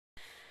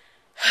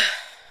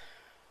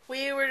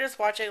We were just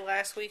watching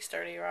last week's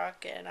 30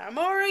 Rock, and I'm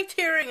already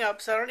tearing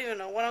up, so I don't even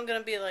know what I'm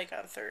gonna be like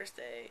on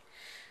Thursday.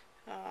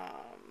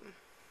 Um,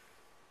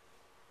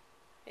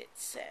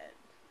 it's sad.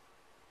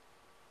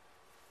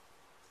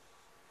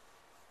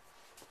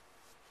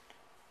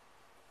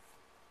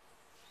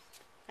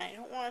 I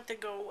don't want it to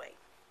go away.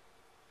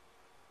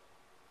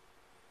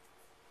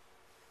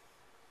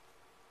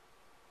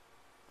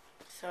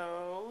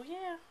 So,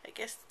 yeah, I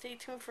guess stay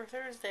tuned for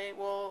Thursday.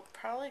 Well,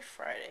 probably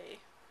Friday.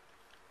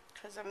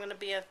 Because I'm going to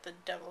be at the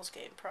Devils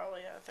game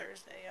probably on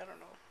Thursday. I don't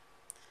know.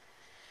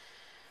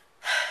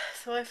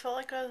 So I felt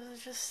like I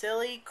was just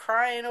silly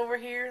crying over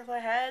here. I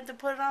had to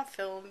put it on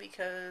film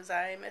because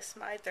I miss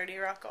my 30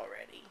 Rock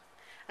already.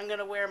 I'm going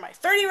to wear my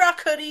 30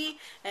 Rock hoodie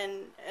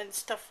and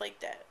stuff like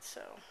that.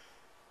 So,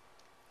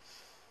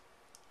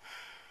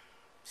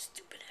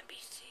 stupid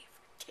NBC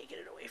for taking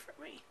it away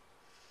from me.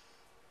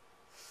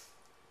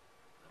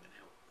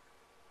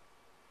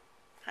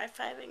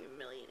 High-fiving a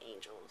million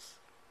angels.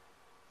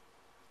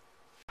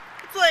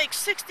 It's like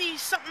 60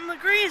 something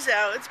degrees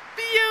out. It's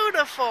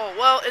beautiful.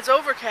 Well, it's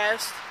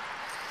overcast.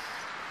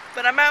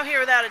 But I'm out here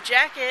without a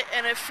jacket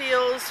and it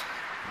feels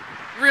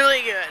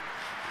really good.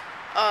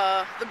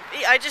 A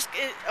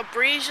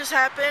breeze just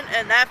happened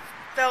and that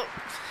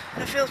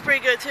feels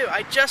pretty good too.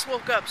 I just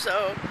woke up,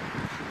 so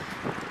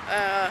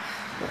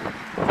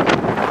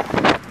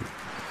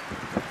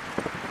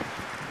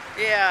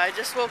yeah, I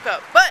just woke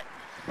up. But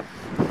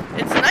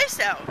it's nice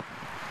out.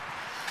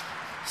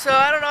 So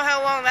I don't know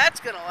how long that's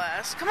gonna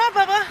last. Come on,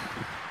 Bubba.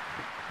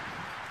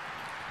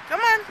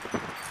 Come on.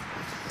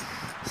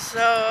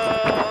 So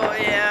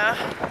yeah.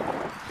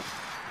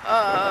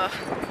 I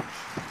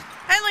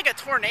had like a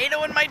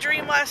tornado in my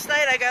dream last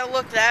night. I gotta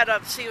look that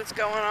up, see what's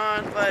going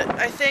on. But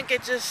I think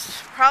it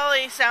just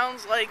probably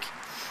sounds like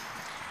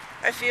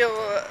I feel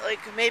like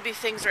maybe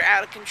things are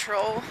out of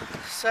control.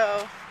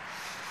 So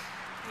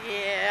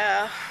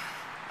yeah.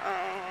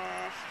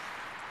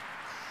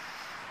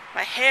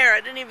 My hair,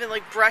 I didn't even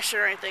like brush it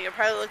or anything. It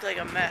probably looked like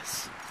a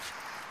mess.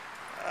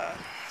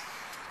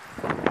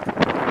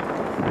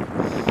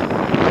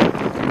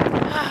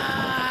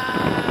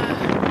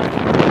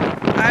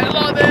 I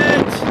love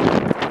it!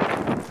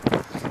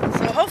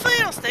 So hopefully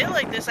it'll stay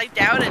like this. I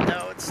doubt it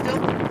though. It's still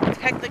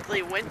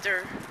technically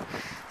winter.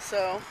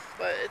 So,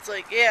 but it's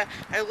like, yeah,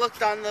 I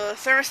looked on the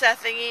thermostat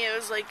thingy. It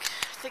was like,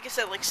 I think it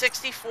said like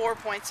 64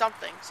 point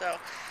something. So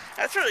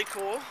that's really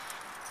cool.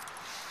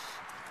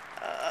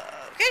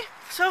 Okay,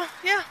 so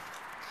yeah.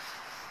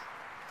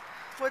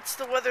 What's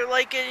the weather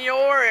like in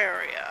your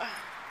area?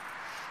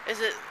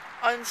 Is it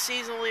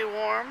unseasonably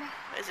warm?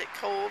 Is it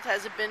cold?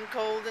 Has it been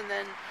cold and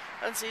then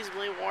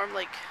unseasonably warm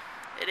like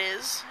it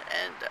is?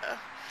 And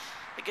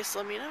I guess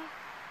let me know.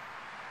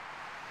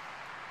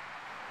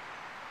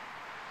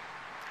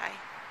 Hi.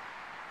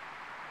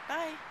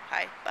 Bye.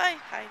 Hi. Bye.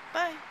 Hi.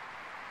 Bye.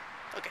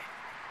 Okay.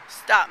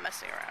 Stop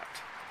messing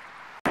around.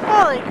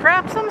 Holy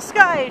crap, some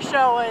sky is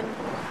showing.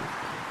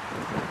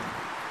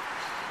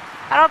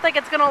 I don't think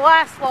it's gonna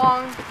last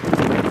long.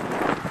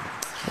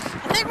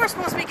 I think we're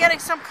supposed to be getting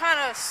some kind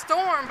of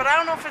storm, but I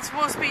don't know if it's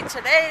supposed to be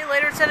today,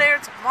 later today, or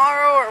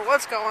tomorrow, or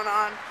what's going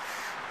on.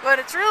 But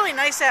it's really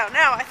nice out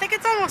now. I think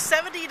it's almost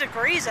 70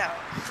 degrees out.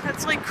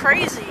 That's like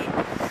crazy.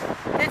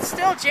 It's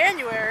still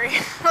January.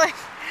 Like,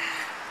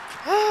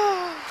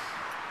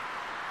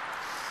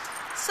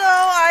 so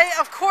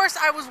of course,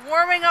 I was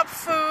warming up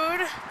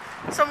food,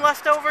 some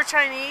leftover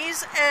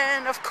Chinese,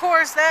 and of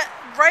course, that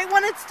right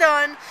when it's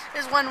done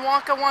is when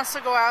Wonka wants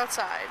to go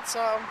outside.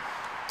 So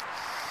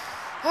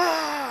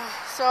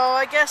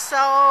I guess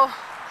I'll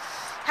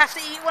have to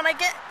eat when I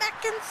get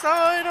back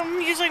inside.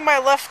 I'm using my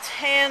left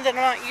hand and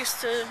I'm not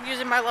used to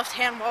using my left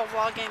hand while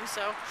vlogging,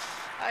 so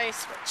I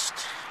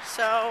switched.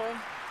 So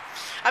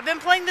I've been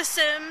playing The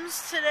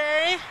Sims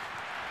today.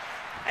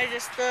 I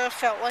just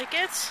felt like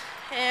it,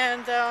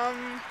 and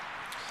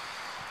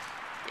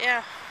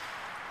yeah.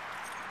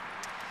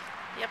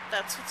 Yep,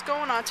 that's what's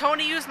going on.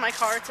 Tony used my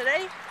car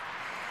today.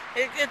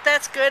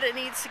 That's good. It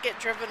needs to get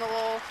driven a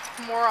little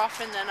more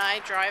often than I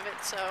drive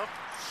it, so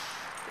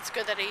it's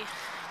good that he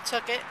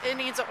took it. It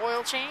needs an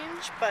oil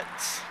change, but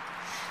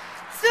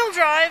still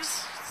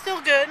drives.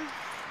 Still good.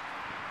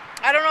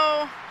 I don't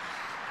know.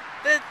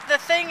 The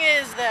thing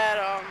is that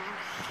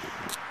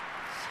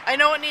I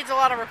know it needs a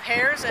lot of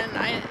repairs, and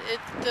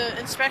the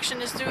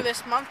inspection is due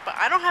this month, but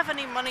I don't have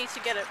any money to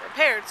get it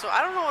repaired, so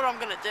I don't know what I'm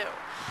gonna do.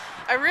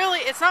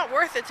 It's not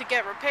worth it to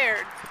get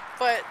repaired,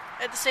 but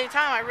at the same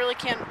time, I really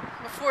can't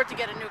afford to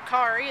get a new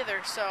car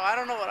either, so I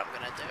don't know what I'm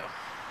gonna do.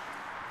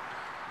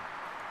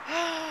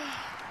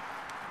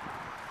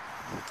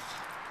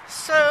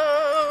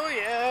 So,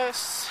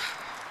 yes.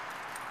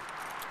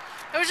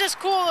 It was just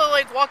cool to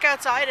like walk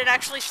outside and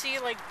actually see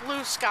like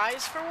blue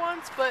skies for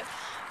once, but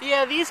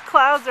yeah, these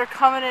clouds are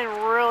coming in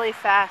really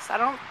fast. I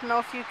don't know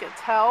if you could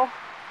tell.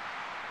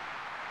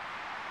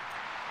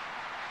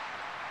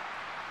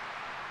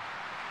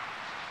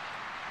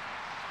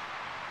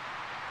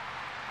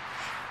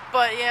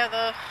 But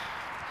yeah,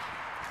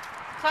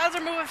 Clouds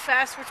are moving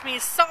fast, which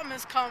means something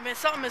is coming.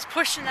 Something is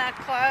pushing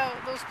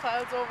those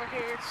clouds over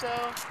here. So,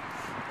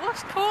 it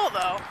looks cool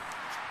though.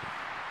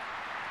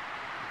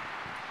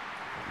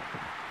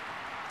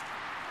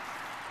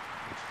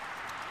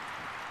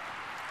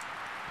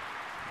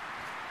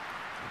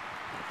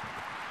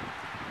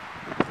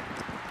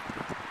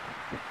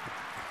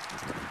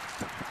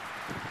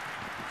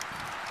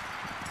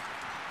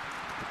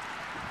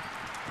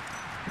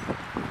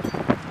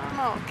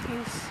 Oh, can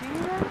you see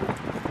that?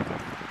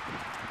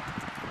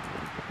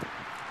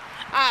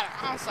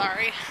 I'm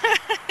sorry.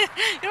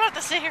 You don't have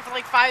to sit here for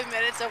like 5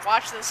 minutes and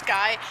watch the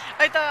sky.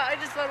 I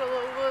just thought it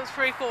was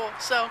pretty cool.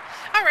 So,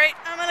 alright,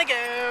 I'm gonna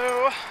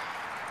go.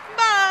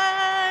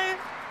 Bye!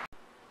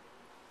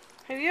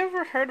 Have you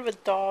ever heard of a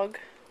dog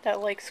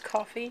that likes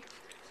coffee?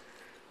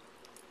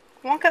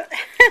 Wonka.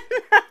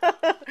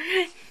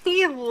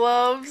 He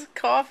loves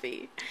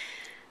coffee.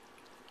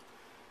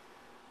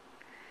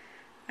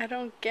 I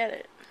don't get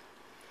it.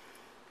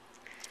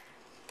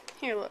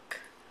 Here, look.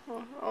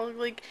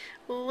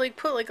 We'll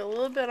put like a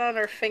little bit on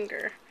our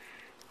finger.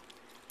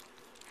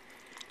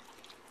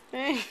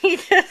 He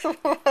just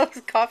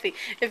loves coffee.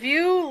 If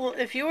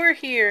you were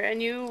here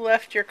and you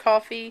left your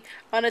coffee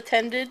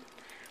unattended,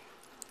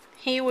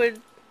 he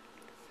would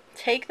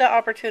take the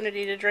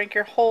opportunity to drink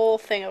your whole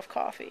thing of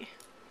coffee.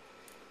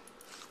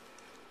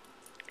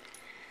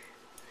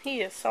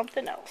 He is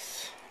something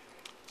else.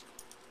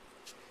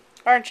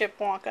 Aren't you,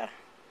 Wonka?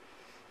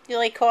 You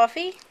like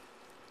coffee?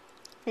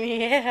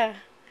 Yeah.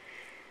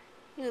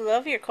 You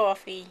love your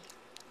coffee.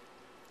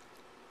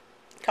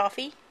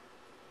 Coffee?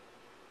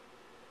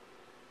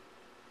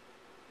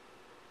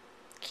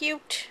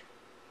 Cute.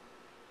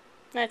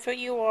 That's what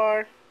you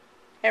are.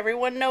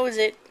 Everyone knows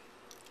it.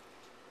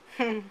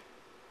 Can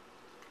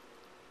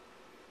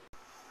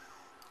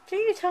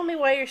you tell me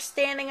why you're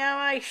standing on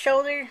my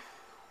shoulder?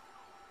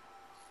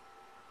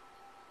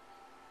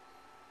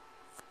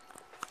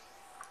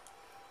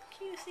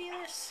 Can you see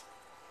this?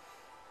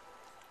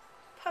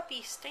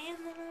 Puppy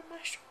standing on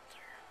my shoulder.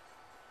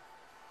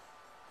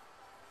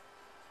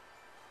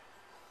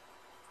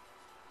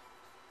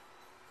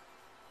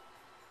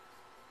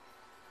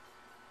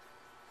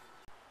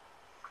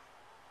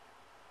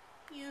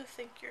 You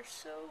think you're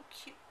so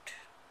cute,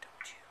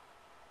 don't you?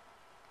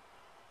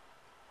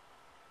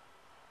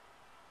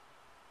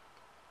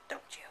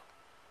 Don't you?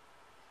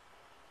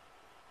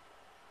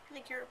 You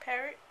think you're a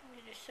parrot and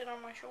you just sit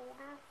on my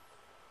shoulder?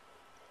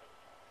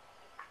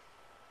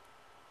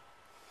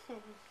 I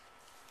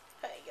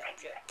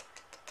got you.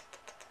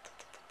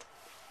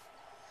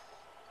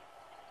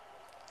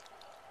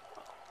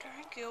 Oh,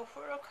 thank you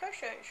for the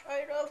kisses.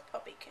 I love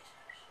puppy kisses.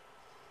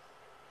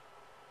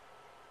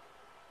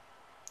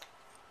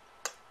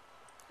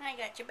 I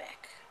got you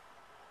back.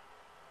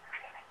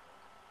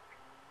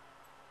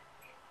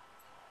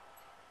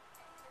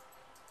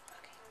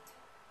 Okay,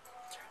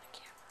 turn the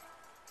camera.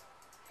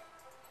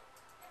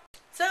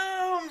 So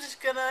I'm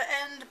just gonna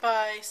end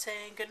by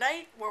saying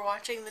goodnight. We're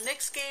watching the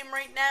Knicks game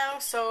right now,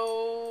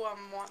 so I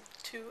want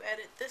to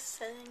edit this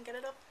and get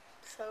it up.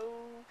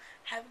 So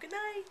have a good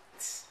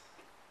night.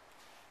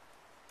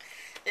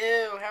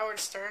 Ew, Howard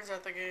Stern's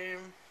at the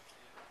game.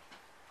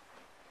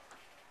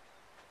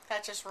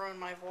 That just ruined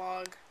my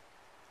vlog.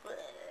 Is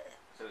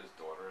it his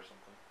daughter or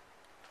something?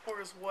 Or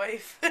his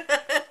wife. I don't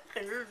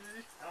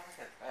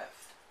think I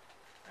left.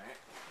 Right?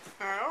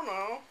 I don't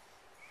know.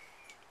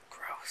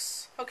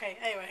 Gross. Okay,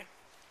 anyway.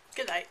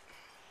 Good night.